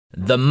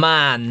The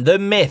man, the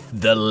myth,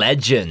 the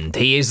legend.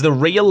 He is the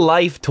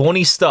real-life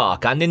Tony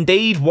Stark and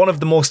indeed one of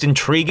the most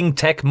intriguing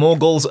tech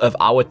moguls of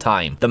our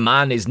time. The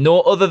man is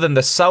no other than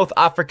the South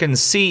African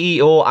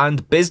CEO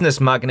and business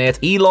magnate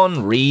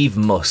Elon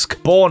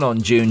Musk. Born on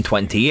June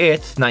 28,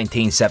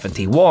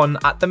 1971,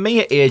 at the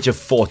mere age of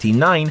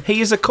 49, he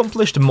has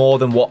accomplished more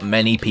than what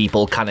many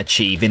people can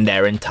achieve in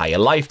their entire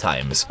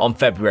lifetimes. On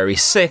February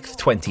 6,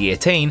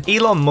 2018,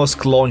 Elon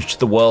Musk launched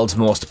the world's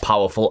most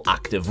powerful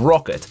active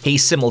rocket. He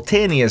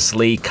simultaneously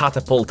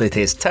catapulted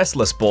his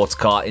Tesla sports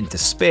car into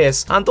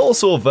space and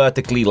also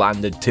vertically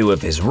landed 2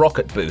 of his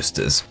rocket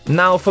boosters.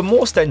 Now, for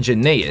most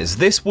engineers,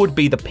 this would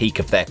be the peak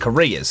of their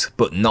careers,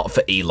 but not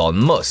for Elon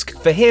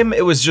Musk. For him,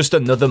 it was just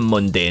another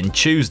mundane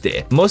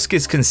Tuesday. Musk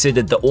is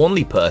considered the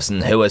only person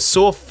who has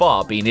so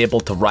far been able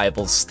to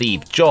rival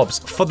Steve Jobs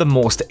for the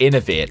most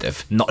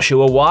innovative. Not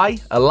sure why?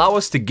 Allow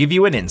us to give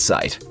you an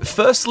insight.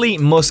 Firstly,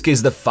 Musk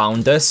is the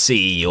founder,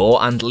 CEO,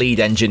 and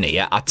lead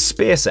engineer at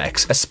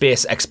SpaceX, a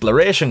space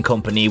exploration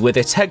company with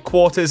its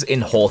headquarters in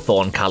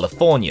Hawthorne,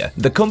 California.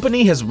 The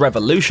company has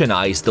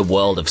revolutionized the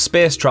world of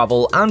space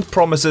travel and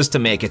promises to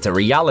make it a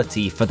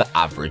reality for the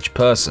average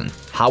person.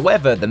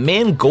 However, the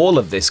main goal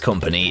of this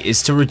company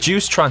is to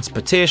reduce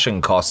transportation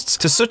costs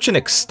to such an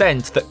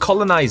extent that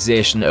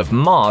colonization of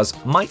Mars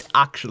might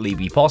actually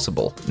be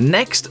possible.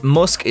 Next,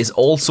 Musk is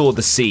also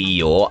the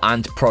CEO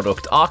and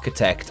product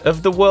architect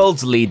of the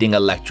world's leading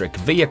electric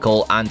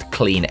vehicle and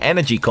clean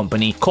energy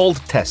company called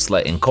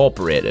Tesla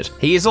Incorporated.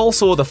 He is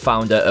also the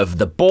founder of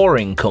The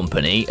Boring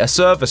Company, a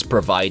service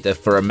provider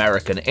for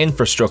American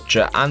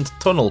infrastructure and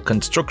tunnel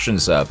construction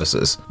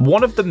services.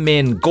 One of the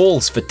main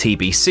goals for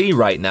TBC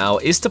right now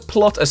is to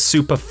plot a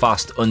super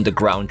fast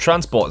underground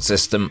transport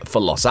system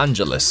for Los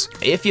Angeles.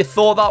 If you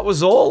thought that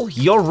was all,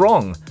 you're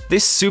wrong.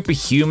 This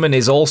superhuman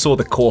is also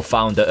the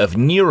co-founder of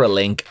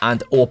Neuralink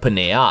and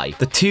OpenAI.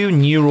 The 2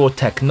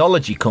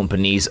 neurotechnology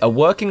companies are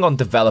working on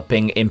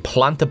developing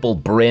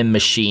implantable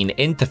brain-machine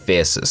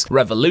interfaces,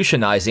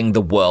 revolutionizing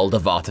the world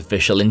of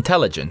artificial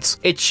intelligence.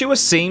 It sure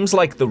seems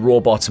like the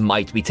robots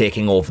might be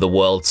taking over the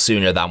world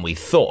sooner than we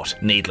thought.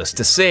 Needless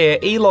to say,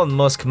 Elon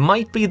Musk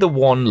might be the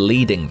one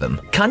leading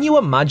them. Can you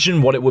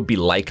imagine what it would be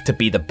like to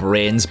be the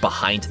brains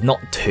behind not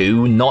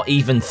 2, not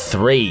even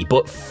 3,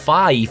 but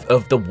 5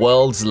 of the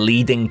world's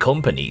leading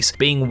companies,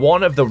 being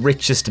one of the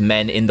richest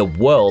men in the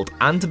world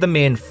and the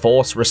main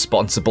force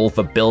responsible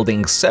for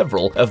building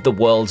several of the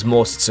world's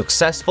most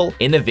successful,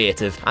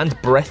 innovative, and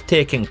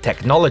breathtaking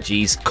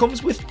technologies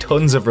comes with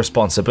tons of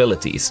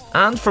responsibilities.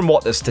 And from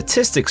what the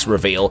statistics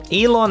reveal,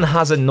 Elon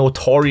has a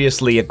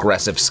notoriously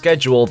aggressive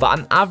schedule that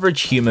an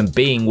average human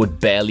being would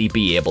barely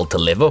be able to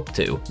live up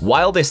to.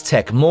 While this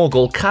tech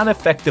mogul can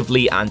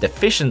effectively and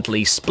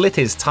efficiently split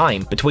his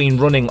time between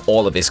running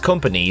all of his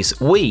companies,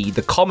 we,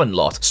 the common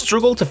lot,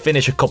 struggle to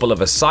finish a couple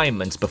of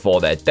assignments before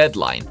their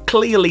deadline.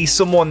 Clearly,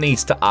 someone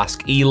needs to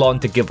ask Elon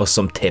to give us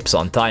some tips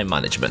on time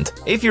management.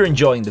 If you're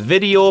enjoying the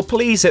video,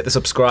 please hit the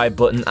subscribe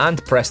button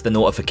and press the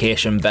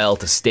notification bell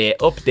to stay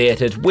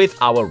updated with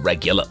our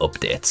regular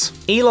updates.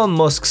 Elon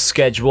Musk's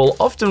schedule,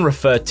 often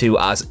referred to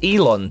as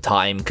Elon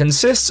time,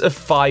 consists of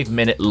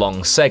 5-minute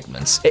long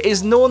segments. It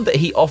is known that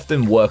he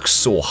often works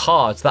so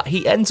hard that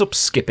he ends up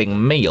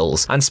skipping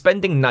meals and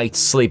spending nights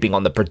sleeping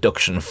on the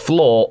production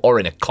floor or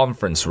in a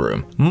conference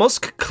room.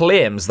 Musk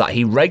claims that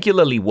he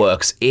regularly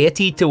works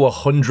 80 to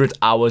 100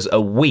 hours a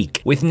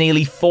week, with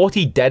nearly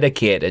 40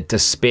 dedicated to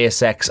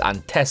SpaceX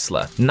and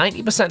Tesla.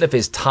 90% of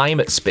his time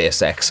at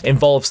SpaceX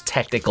involves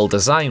technical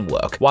design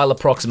work, while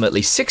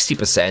approximately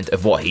 60%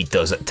 of what he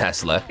does at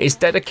Tesla is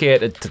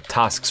dedicated to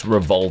tasks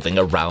revolving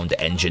around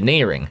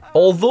engineering.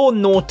 Although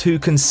no 2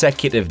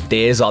 consecutive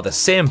days are the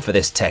same for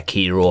this tech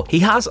hero, he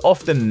has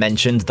often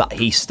mentioned that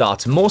he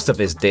starts most of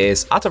his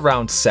days at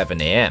around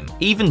 7 AM.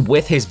 Even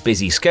with his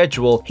busy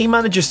schedule, he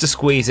manages to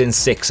squeeze in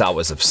 6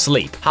 hours of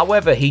sleep.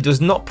 However, he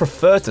does not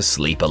prefer to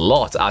sleep a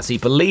lot as he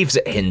believes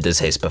it hinders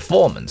his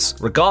performance.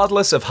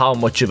 Regardless of how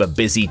much of a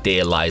busy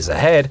day lies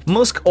ahead,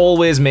 Musk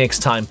always makes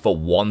time for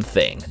one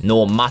thing,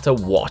 no matter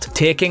what: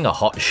 taking a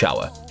hot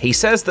shower. He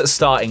says that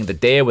starting the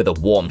day with a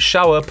warm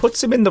shower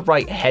puts him in the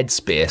right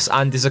headspace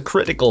and is a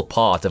critical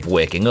part of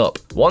waking up.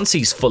 Once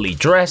he's fully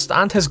dressed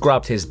and has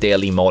grabbed his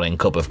daily morning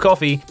cup of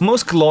coffee,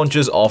 Musk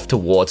launches off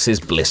towards his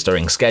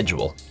blistering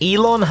schedule.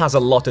 Elon has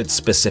allotted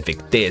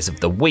specific days of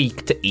the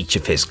week to each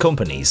of his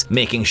companies,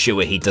 making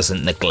sure he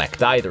doesn't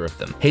neglect either of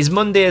them. His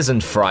Mondays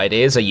and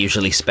Fridays are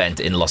usually spent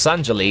in Los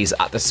Angeles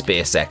at the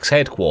SpaceX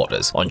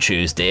headquarters. On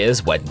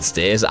Tuesdays,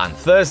 Wednesdays, and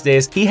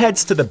Thursdays, he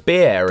heads to the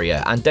Bay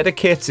Area and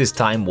dedicates his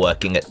time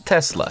working at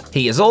Tesla.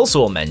 He has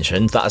also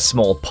mentioned that a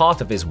small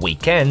part of his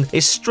weekend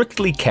is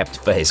strictly kept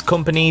for his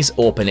companies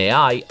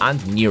OpenAI and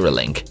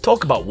Neuralink.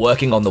 Talk about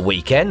working on the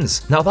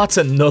weekends. Now that's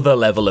another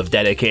level of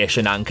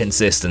dedication and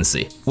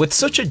consistency. With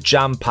such a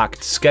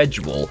jam-packed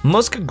schedule,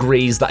 Musk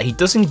agrees that he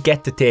doesn't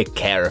get to take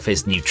care of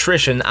his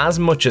nutrition as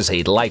much as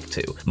he'd like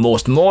to.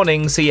 Most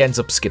mornings he ends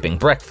up skipping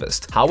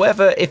breakfast.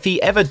 However, if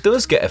he ever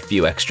does get a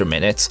few extra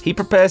minutes, he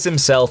prepares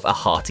himself a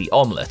hearty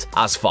omelette.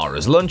 As far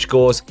as lunch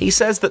goes, he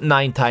says that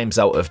 9 times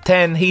out of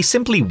 10 then he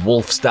simply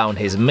wolfs down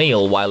his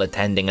meal while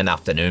attending an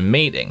afternoon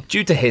meeting.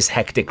 Due to his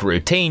hectic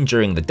routine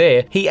during the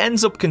day, he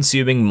ends up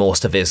consuming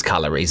most of his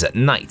calories at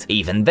night.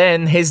 Even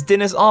then, his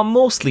dinners are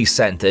mostly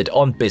centered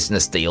on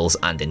business deals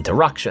and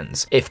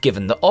interactions. If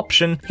given the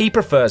option, he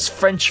prefers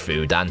French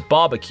food and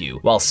barbecue,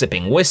 while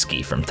sipping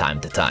whiskey from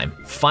time to time.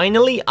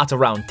 Finally, at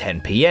around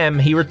 10 PM,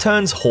 he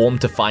returns home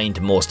to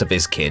find most of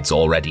his kids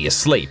already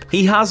asleep.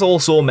 He has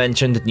also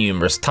mentioned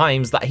numerous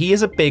times that he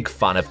is a big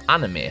fan of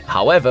anime.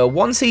 However,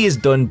 once he is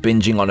done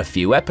binging on a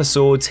few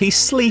episodes, he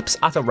sleeps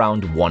at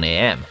around 1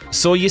 AM.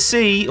 So you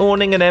see,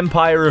 owning an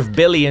empire of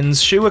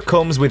billions sure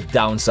comes with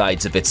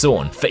downsides of its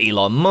own. For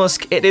Elon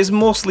Musk, it is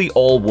mostly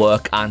all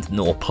work and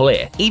no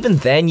play. Even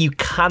then, you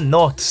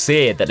cannot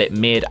say that it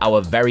made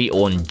our very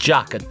own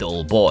Jack a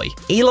dull boy.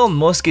 Elon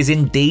Musk is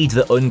indeed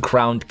the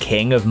uncrowned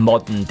king of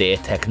modern day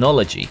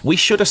technology. We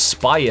should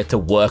aspire to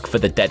work for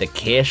the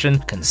dedication,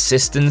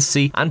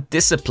 consistency, and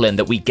discipline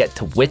that we get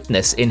to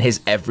witness in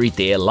his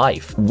everyday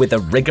life. With a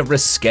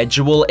rigorous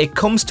schedule, it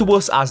comes to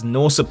us as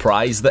no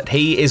surprise that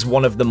he is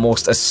one of the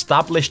most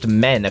established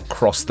men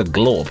across the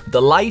globe.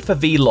 The life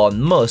of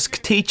Elon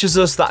Musk teaches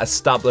us that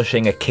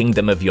establishing a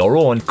kingdom of your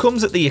own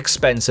comes at the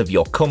expense of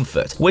your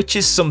comfort, which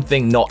is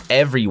something not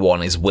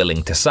everyone is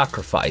willing to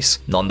sacrifice.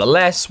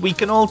 Nonetheless, we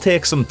can all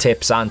take some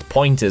tips and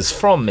pointers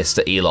from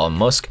Mr. Elon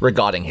Musk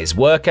regarding his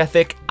work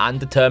ethic and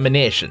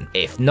determination,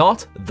 if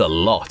not the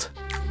lot.